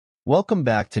Welcome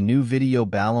back to new video.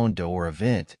 Ballon d'Or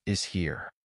event is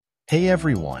here. Hey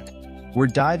everyone, we're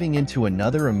diving into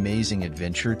another amazing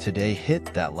adventure today.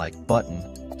 Hit that like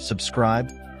button,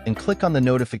 subscribe, and click on the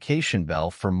notification bell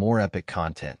for more epic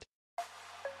content.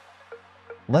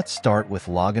 Let's start with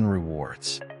login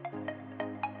rewards.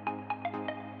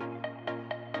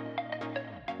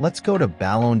 Let's go to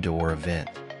Ballon d'Or event.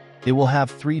 It will have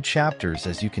 3 chapters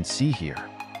as you can see here.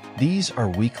 These are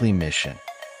weekly mission.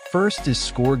 First is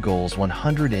score goals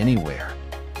 100 anywhere.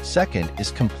 Second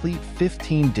is complete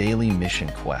 15 daily mission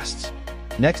quests.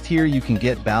 Next here you can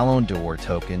get Ballon d'Or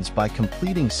tokens by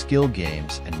completing skill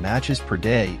games and matches per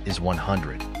day is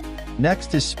 100.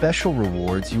 Next is special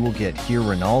rewards. You will get here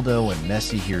Ronaldo and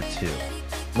Messi here too.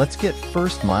 Let's get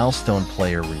first milestone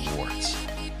player rewards.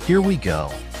 Here we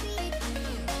go.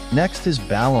 Next is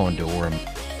Ballon d'Or.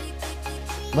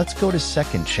 Let's go to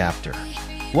second chapter.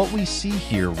 What we see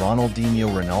here, Ronaldinho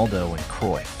Ronaldo and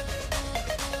Cruyff.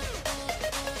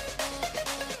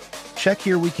 Check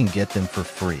here, we can get them for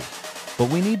free,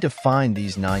 but we need to find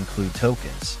these 9 clue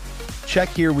tokens. Check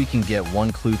here, we can get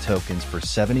 1 clue tokens for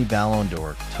 70 Ballon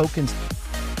d'Or tokens.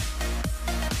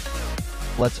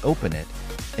 Let's open it,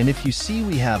 and if you see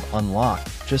we have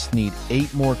unlocked, just need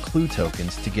 8 more clue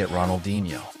tokens to get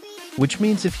Ronaldinho. Which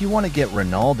means if you want to get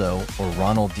Ronaldo or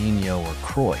Ronaldinho or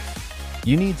Cruyff,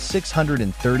 you need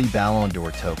 630 Ballon d'Or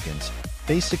tokens,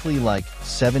 basically like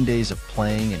 7 days of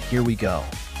playing, and here we go.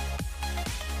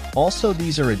 Also,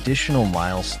 these are additional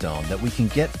milestone that we can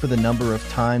get for the number of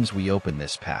times we open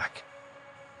this pack.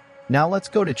 Now let's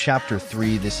go to chapter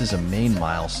 3. This is a main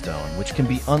milestone which can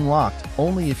be unlocked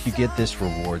only if you get this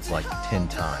rewards like 10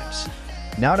 times.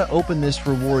 Now to open this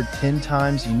reward 10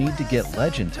 times, you need to get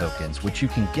legend tokens which you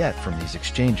can get from these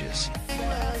exchanges.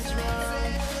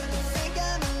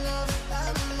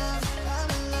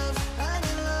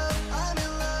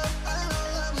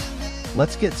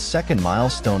 Let's get second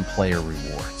milestone player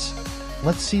rewards.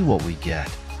 Let's see what we get.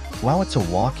 Wow, it's a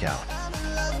walkout.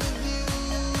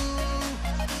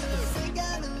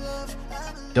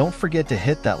 Don't forget to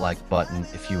hit that like button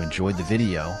if you enjoyed the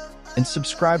video, and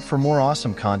subscribe for more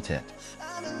awesome content.